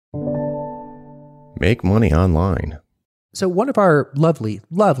Make money online. So one of our lovely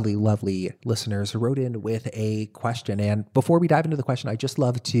listeners wrote in with a question. And before we dive into the question, I just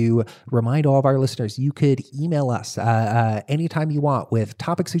love to remind all of our listeners, you could email us anytime you want with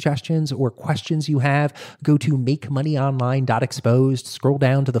topic suggestions or questions you have. Go to makemoneyonline.exposed, scroll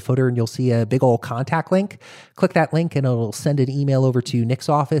down to the footer and you'll see a big old contact link. Click that link and it'll send an email over to Nick's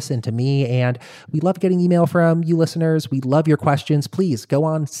office and to me. And we love getting email from you listeners. We love your questions. Please go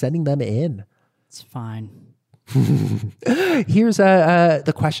on sending them in. It's fine. Here's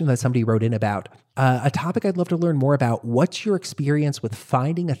the question that somebody wrote in about a topic I'd love to learn more about. What's your experience with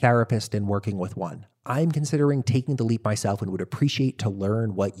finding a therapist and working with one? I'm considering taking the leap myself and would appreciate to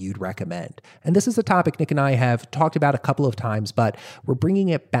learn what you'd recommend. And this is a topic Nick and I have talked about a couple of times, but we're bringing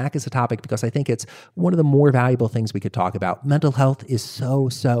it back as a topic because I think it's one of the more valuable things we could talk about. Mental health is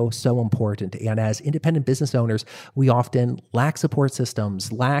so important. And as independent business owners, we often lack support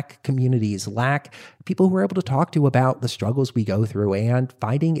systems, lack communities, lack people who are able to talk to about the struggles we go through. And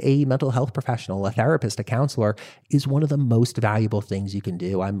finding a mental health professional, a therapist, a counselor is one of the most valuable things you can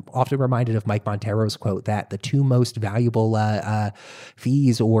do. I'm often reminded of Mike Montero's quote that the two most valuable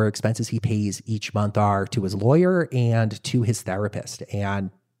fees or expenses he pays each month are to his lawyer and to his therapist. And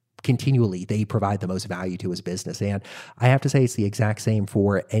continually, they provide the most value to his business. And I have to say it's the exact same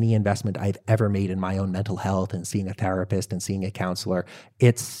for any investment I've ever made in my own mental health and seeing a therapist and seeing a counselor.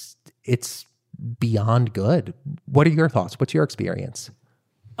 It's beyond good. What are your thoughts? What's your experience?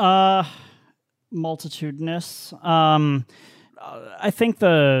 Multitudinous. I think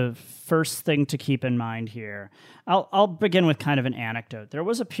the first thing to keep in mind here, I'll begin with kind of an anecdote. There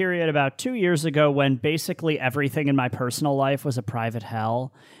was a period about 2 years ago when basically everything in my personal life was a private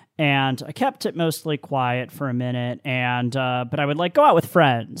hell. And I kept it mostly quiet for a minute, and but I would go out with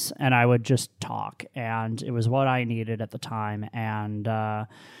friends, and I would just talk, and it was what I needed at the time, and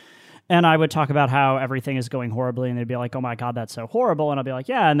I would talk about how everything is going horribly, and they'd be like, "Oh my God, that's so horrible," and I'll be like,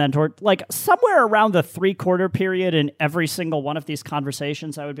 "Yeah," and then toward somewhere around the 3/4 period in every single one of these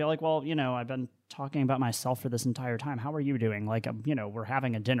conversations, I would be like, "Well, I've been talking about myself for this entire time. How are you doing? We're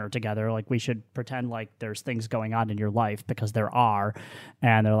having a dinner together. We should pretend there's things going on in your life because there are."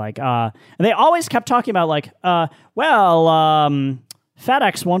 And they're like, and they always kept talking about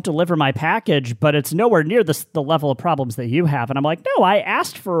FedEx won't deliver my package, but it's nowhere near the level of problems that you have. And I'm like, no, I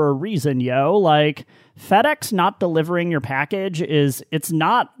asked for a reason, yo. FedEx not delivering your package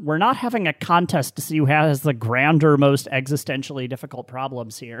we're not having a contest to see who has the grander, most existentially difficult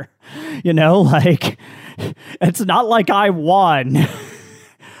problems here. It's not like I won.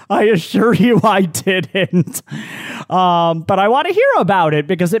 I assure you I didn't. But I want to hear about it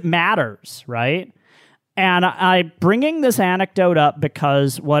because it matters, right? And I'm bringing this anecdote up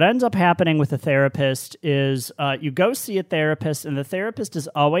because what ends up happening with a therapist is you go see a therapist, and the therapist is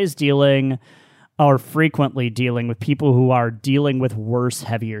always frequently dealing with people who are dealing with worse,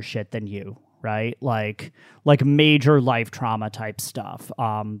 heavier shit than you, right? Like major life trauma type stuff.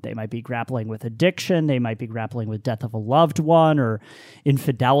 They might be grappling with addiction. They might be grappling with death of a loved one or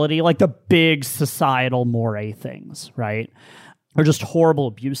infidelity, the big societal moray things, right? Or just horrible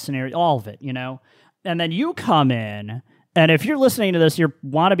abuse scenario, all of it, And then you come in, and if you're listening to this, you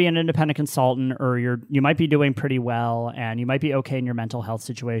want to be an independent consultant, or you might be doing pretty well, and you might be okay in your mental health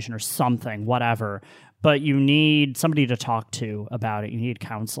situation or something, whatever, but you need somebody to talk to about it. You need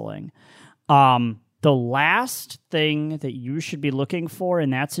counseling. The last thing that you should be looking for in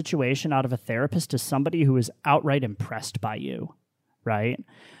that situation out of a therapist is somebody who is outright impressed by you, right?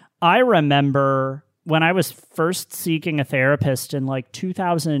 I remember when I was first seeking a therapist in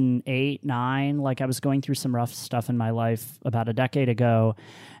 2008, 9, I was going through some rough stuff in my life about a decade ago.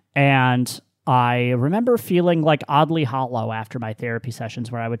 And I remember feeling oddly hollow after my therapy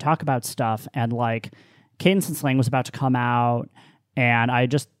sessions where I would talk about stuff and Cadence and Sling was about to come out, and I had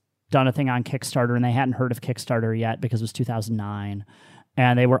just done a thing on Kickstarter, and they hadn't heard of Kickstarter yet because it was 2009.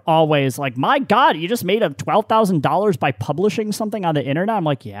 And they were always like, "My God, you just made $12,000 by publishing something on the internet?" I'm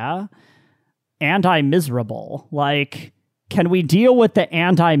like, "Yeah. Anti-miserable. Can we deal with the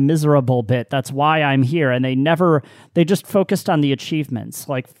anti-miserable bit? That's why I'm here." And they just focused on the achievements.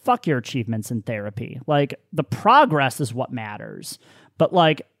 Fuck your achievements in therapy. The progress is what matters. But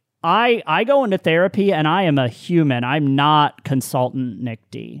I go into therapy and I am a human. I'm not consultant Nick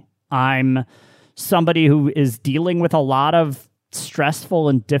D. I'm somebody who is dealing with a lot of stressful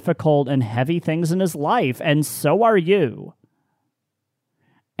and difficult and heavy things in his life. And so are you.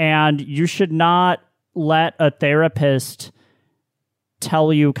 And you should not let a therapist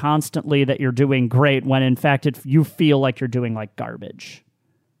tell you constantly that you're doing great when, in fact, you feel like you're doing garbage.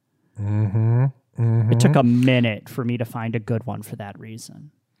 Mm-hmm. Mm-hmm. It took a minute for me to find a good one for that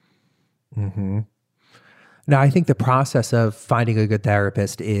reason. Mm-hmm. Now, I think the process of finding a good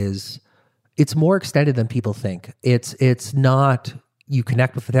therapist it's more extended than people think. It's not you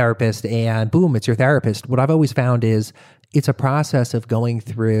connect with the therapist and boom, it's your therapist. What I've always found is it's a process of going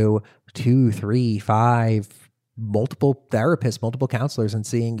through 2, 3, 5, multiple therapists, multiple counselors, and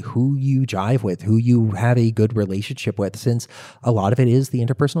seeing who you jive with, who you have a good relationship with, since a lot of it is the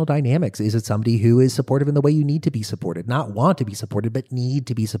interpersonal dynamics. Is it somebody who is supportive in the way you need to be supported, not want to be supported, but need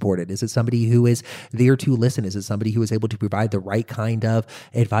to be supported? Is it somebody who is there to listen? Is it somebody who is able to provide the right kind of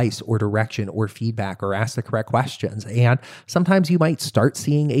advice or direction or feedback or ask the correct questions? And sometimes you might start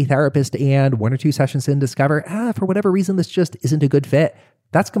seeing a therapist and 1 or 2 sessions in discover, for whatever reason, this just isn't a good fit.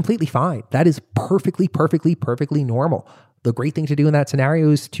 That's completely fine. That is perfectly normal. The great thing to do in that scenario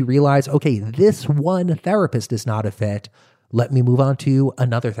is to realize, okay, this one therapist is not a fit. Let me move on to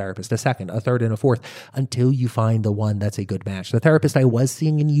another therapist, a second, a third, and a fourth, until you find the one that's a good match. The therapist I was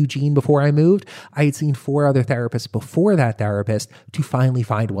seeing in Eugene before I moved, I had seen 4 other therapists before that therapist to finally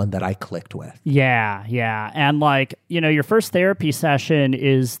find one that I clicked with. Yeah. And your first therapy session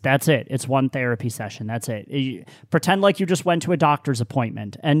that's it. It's one therapy session. That's it. Pretend like you just went to a doctor's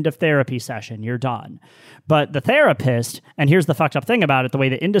appointment. End of therapy session. You're done. But the therapist, and here's the fucked up thing about it, the way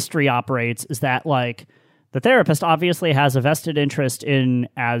the industry operates is that the therapist obviously has a vested interest in,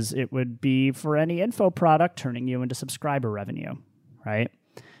 as it would be for any info product, turning you into subscriber revenue, right?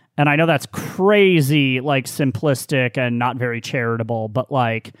 And I know that's crazy, simplistic and not very charitable, but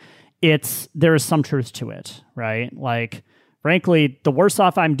there's some truth to it, right? Frankly, the worse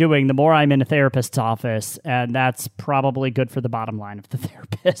off I'm doing, the more I'm in a therapist's office, and that's probably good for the bottom line of the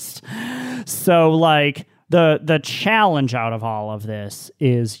therapist. So, The challenge out of all of this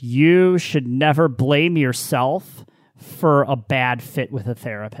is you should never blame yourself for a bad fit with a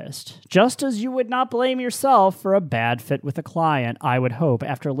therapist. Just as you would not blame yourself for a bad fit with a client, I would hope,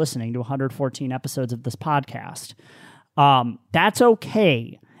 after listening to 114 episodes of this podcast. That's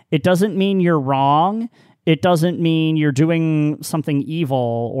okay. It doesn't mean you're wrong. It doesn't mean you're doing something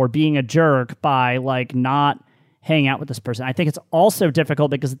evil or being a jerk by not hang out with this person. I think it's also difficult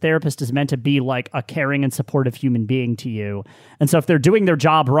because the therapist is meant to be a caring and supportive human being to you. And so if they're doing their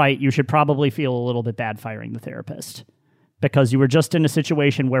job right, you should probably feel a little bit bad firing the therapist because you were just in a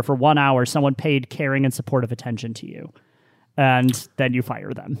situation where for 1 hour, someone paid caring and supportive attention to you. And then you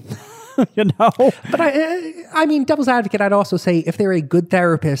fire them, But I mean, devil's advocate, I'd also say if they're a good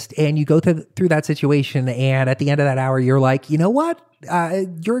therapist and you go through that situation and at the end of that hour, you're like, you know what?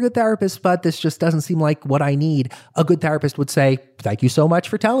 You're a good therapist, but this just doesn't seem like what I need. A good therapist would say, thank you so much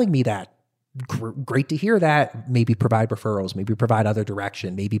for telling me that. Great to hear that. Maybe provide referrals, maybe provide other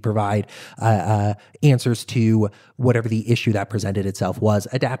direction, maybe provide answers to whatever the issue that presented itself was,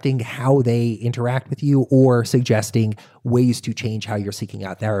 adapting how they interact with you or suggesting ways to change how you're seeking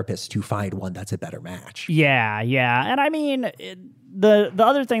out therapists to find one that's a better match. Yeah. And I mean, the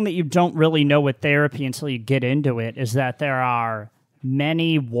other thing that you don't really know with therapy until you get into it is that there are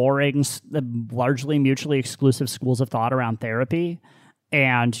many warring, largely mutually exclusive schools of thought around therapy.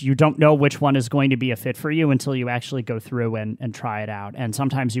 And you don't know which one is going to be a fit for you until you actually go through and try it out. And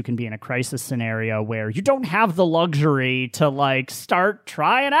sometimes you can be in a crisis scenario where you don't have the luxury to start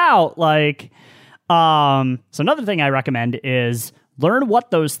trying out. So another thing I recommend is learn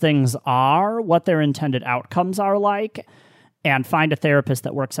what those things are, what their intended outcomes are and find a therapist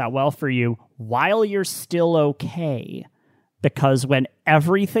that works out well for you while you're still okay. Because when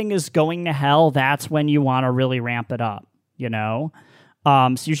everything is going to hell, that's when you want to really ramp it up,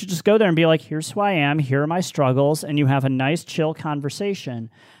 So you should just go there and be like, here's who I am, here are my struggles, and you have a nice, chill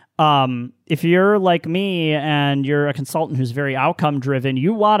conversation. If you're like me and you're a consultant who's very outcome-driven,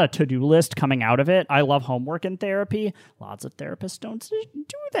 you want a to-do list coming out of it. I love homework in therapy. Lots of therapists don't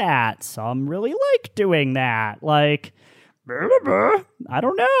do that. Some really like doing that. I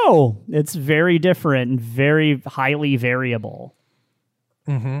don't know. It's very different and very highly variable.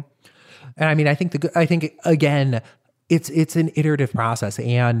 Mm-hmm. And I mean, I think again, it's an iterative process,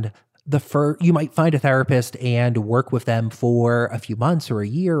 and you might find a therapist and work with them for a few months or a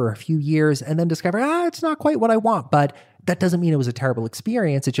year or a few years and then discover, it's not quite what I want. But that doesn't mean it was a terrible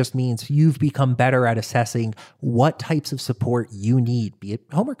experience. It just means you've become better at assessing what types of support you need, be it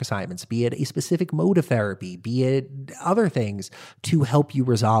homework assignments, be it a specific mode of therapy, be it other things to help you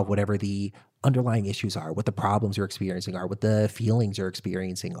resolve whatever the underlying issues are, what the problems you're experiencing are, what the feelings you're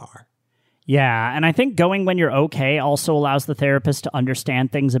experiencing are. Yeah, and I think going when you're okay also allows the therapist to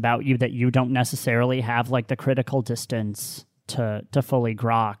understand things about you that you don't necessarily have the critical distance to fully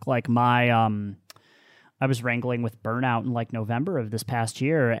grok. I was wrangling with burnout in November of this past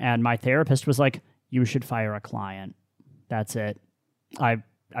year, and my therapist was like, you should fire a client. That's it.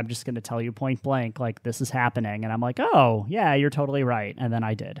 I'm just going to tell you point blank, like, this is happening. And I'm like, oh, yeah, you're totally right. And then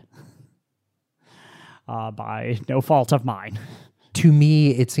I did. By no fault of mine. To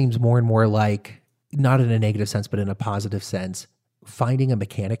me, it seems more and more like, not in a negative sense, but in a positive sense, finding a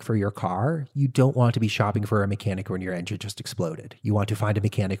mechanic for your car. You don't want to be shopping for a mechanic when your engine just exploded. You want to find a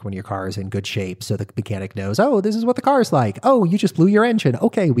mechanic when your car is in good shape so the mechanic knows, oh, this is what the car is like. Oh, you just blew your engine.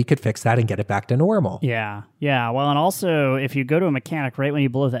 Okay, we could fix that and get it back to normal. Yeah. Well, and also, if you go to a mechanic right when you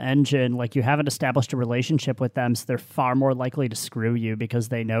blow the engine, like, you haven't established a relationship with them, so they're far more likely to screw you because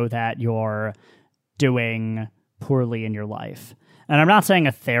they know that you're doing poorly in your life. And I'm not saying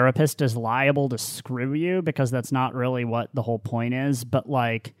a therapist is liable to screw you, because that's not really what the whole point is, but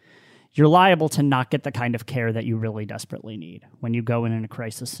like, you're liable to not get the kind of care that you really desperately need when you go in a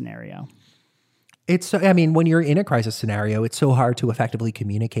crisis scenario. When you're in a crisis scenario, it's so hard to effectively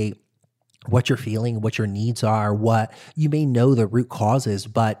communicate what you're feeling, what your needs are, what you may know the root causes,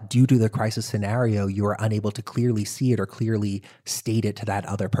 but due to the crisis scenario, you are unable to clearly see it or clearly state it to that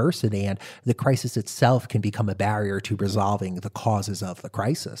other person. And the crisis itself can become a barrier to resolving the causes of the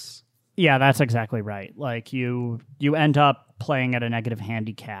crisis. Yeah, that's exactly right. Like, you end up playing at a negative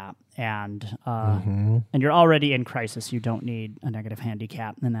handicap, and you're already in crisis. You don't need a negative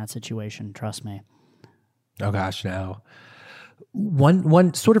handicap in that situation. Trust me. Oh gosh, no.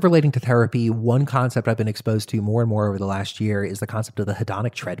 One sort of relating to therapy, one concept I've been exposed to more and more over the last year is the concept of the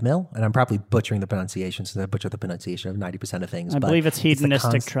hedonic treadmill. And I'm probably butchering the pronunciation, since I butcher the pronunciation of 90% of things. I believe it's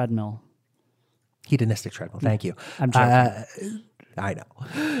hedonistic treadmill. Hedonistic treadmill. Thank you. I'm joking. I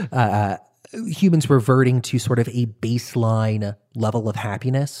know. Humans reverting to sort of a baseline level of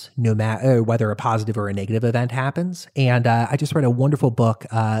happiness, no matter whether a positive or a negative event happens. And I just read a wonderful book.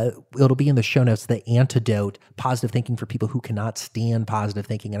 It'll be in the show notes, The Antidote, Positive Thinking for People Who Cannot Stand Positive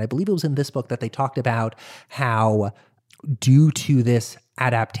Thinking. And I believe it was in this book that they talked about how, due to this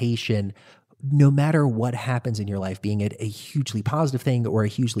adaptation, no matter what happens in your life, being it a hugely positive thing or a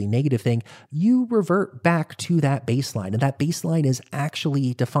hugely negative thing, you revert back to that baseline. And that baseline is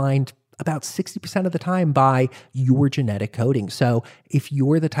actually defined about 60% of the time by your genetic coding. So if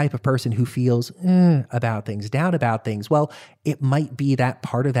you're the type of person who feels about things, down about things, well, it might be that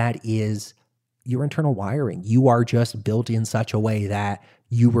part of that is your internal wiring. You are just built in such a way that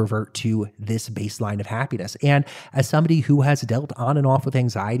you revert to this baseline of happiness. And as somebody who has dealt on and off with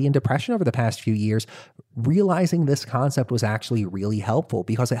anxiety and depression over the past few years, realizing this concept was actually really helpful,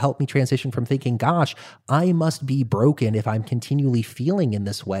 because it helped me transition from thinking, gosh, I must be broken if I'm continually feeling in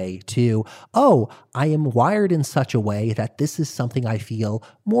this way, to, oh, I am wired in such a way that this is something I feel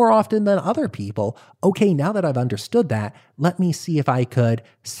more often than other people. Okay, now that I've understood that, let me see if I could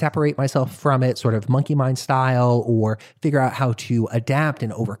separate myself from it, sort of monkey mind style, or figure out how to adapt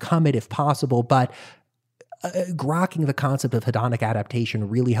and overcome it if possible. But grokking the concept of hedonic adaptation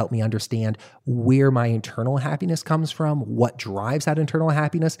really helped me understand where my internal happiness comes from, what drives that internal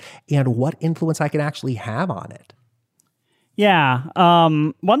happiness, and what influence I can actually have on it. Yeah.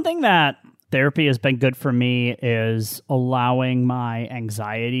 One thing that therapy has been good for me is allowing my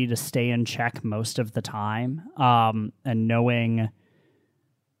anxiety to stay in check most of the time, and knowing,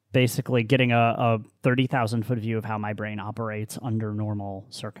 basically getting a 30,000 foot view of how my brain operates under normal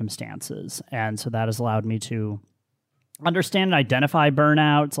circumstances. And so that has allowed me to understand and identify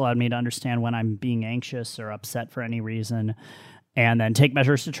burnout. It's allowed me to understand when I'm being anxious or upset for any reason, and then take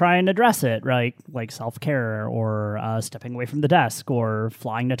measures to try and address it, right? Like self-care, or stepping away from the desk, or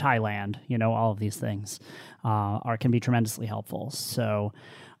flying to Thailand. All of these things can be tremendously helpful. So,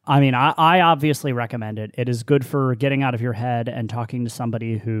 I mean, I obviously recommend it. It is good for getting out of your head and talking to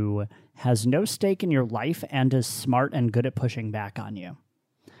somebody who has no stake in your life and is smart and good at pushing back on you.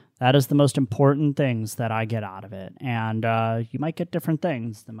 That is the most important things that I get out of it. And you might get different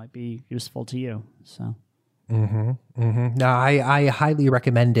things that might be useful to you. So. No, I highly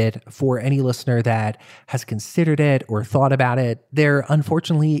recommend it for any listener that has considered it or thought about it. There,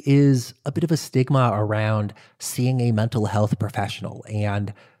 unfortunately, is a bit of a stigma around seeing a mental health professional.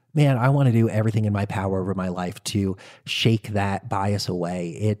 And man, I want to do everything in my power over my life to shake that bias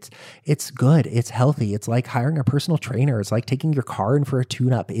away. It's good. It's healthy. It's like hiring a personal trainer. It's like taking your car in for a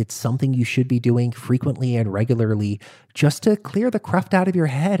tune-up. It's something you should be doing frequently and regularly, just to clear the cruft out of your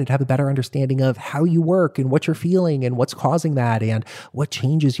head and have a better understanding of how you work and what you're feeling and what's causing that and what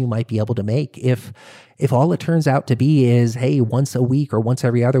changes you might be able to make. If all it turns out to be is, hey, once a week or once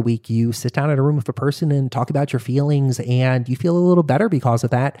every other week, you sit down in a room with a person and talk about your feelings and you feel a little better because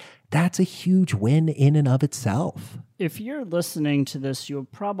of that, that's a huge win in and of itself. If you're listening to this, you're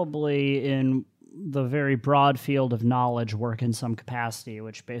probably in the very broad field of knowledge work in some capacity,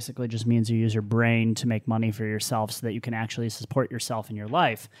 which basically just means you use your brain to make money for yourself so that you can actually support yourself in your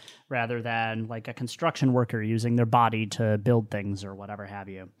life, rather than like a construction worker using their body to build things or whatever have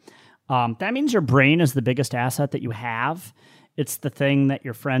you. That means your brain is the biggest asset that you have. It's the thing that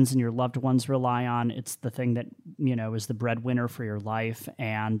your friends and your loved ones rely on. It's the thing that, is the breadwinner for your life.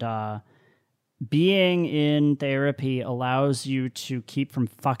 And being in therapy allows you to keep from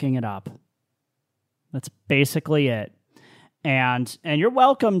fucking it up. That's basically it. And you're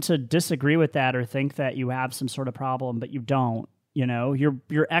welcome to disagree with that or think that you have some sort of problem, but you don't.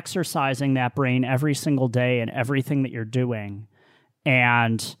 You're exercising that brain every single day in everything that you're doing.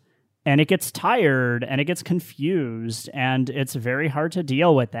 And it gets tired and it gets confused and it's very hard to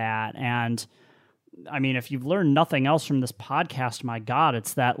deal with that. And I mean, if you've learned nothing else from this podcast, my God,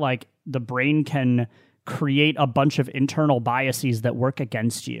 it's that like the brain can create a bunch of internal biases that work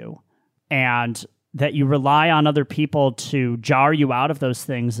against you, and that you rely on other people to jar you out of those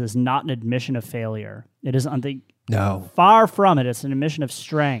things is not an admission of failure. It is far from it. It's an admission of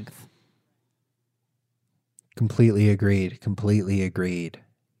strength. Completely agreed.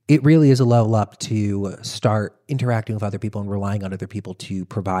 It really is a level up to start interacting with other people and relying on other people to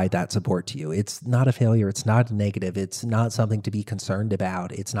provide that support to you. It's not a failure. It's not a negative. It's not something to be concerned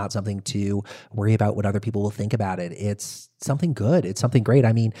about. It's not something to worry about what other people will think about it. It's something good. It's something great.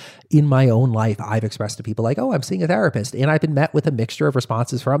 I mean, in my own life, I've expressed to people like, oh, I'm seeing a therapist. And I've been met with a mixture of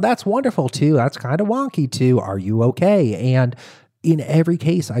responses from, that's wonderful too. That's kind of wonky too. Are you okay? And in every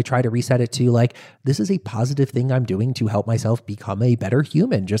case, I try to reset it to like, this is a positive thing I'm doing to help myself become a better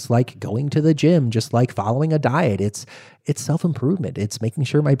human, just like going to the gym, just like following a diet. It's self-improvement. It's making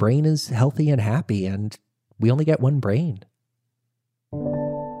sure my brain is healthy and happy, and we only get one brain.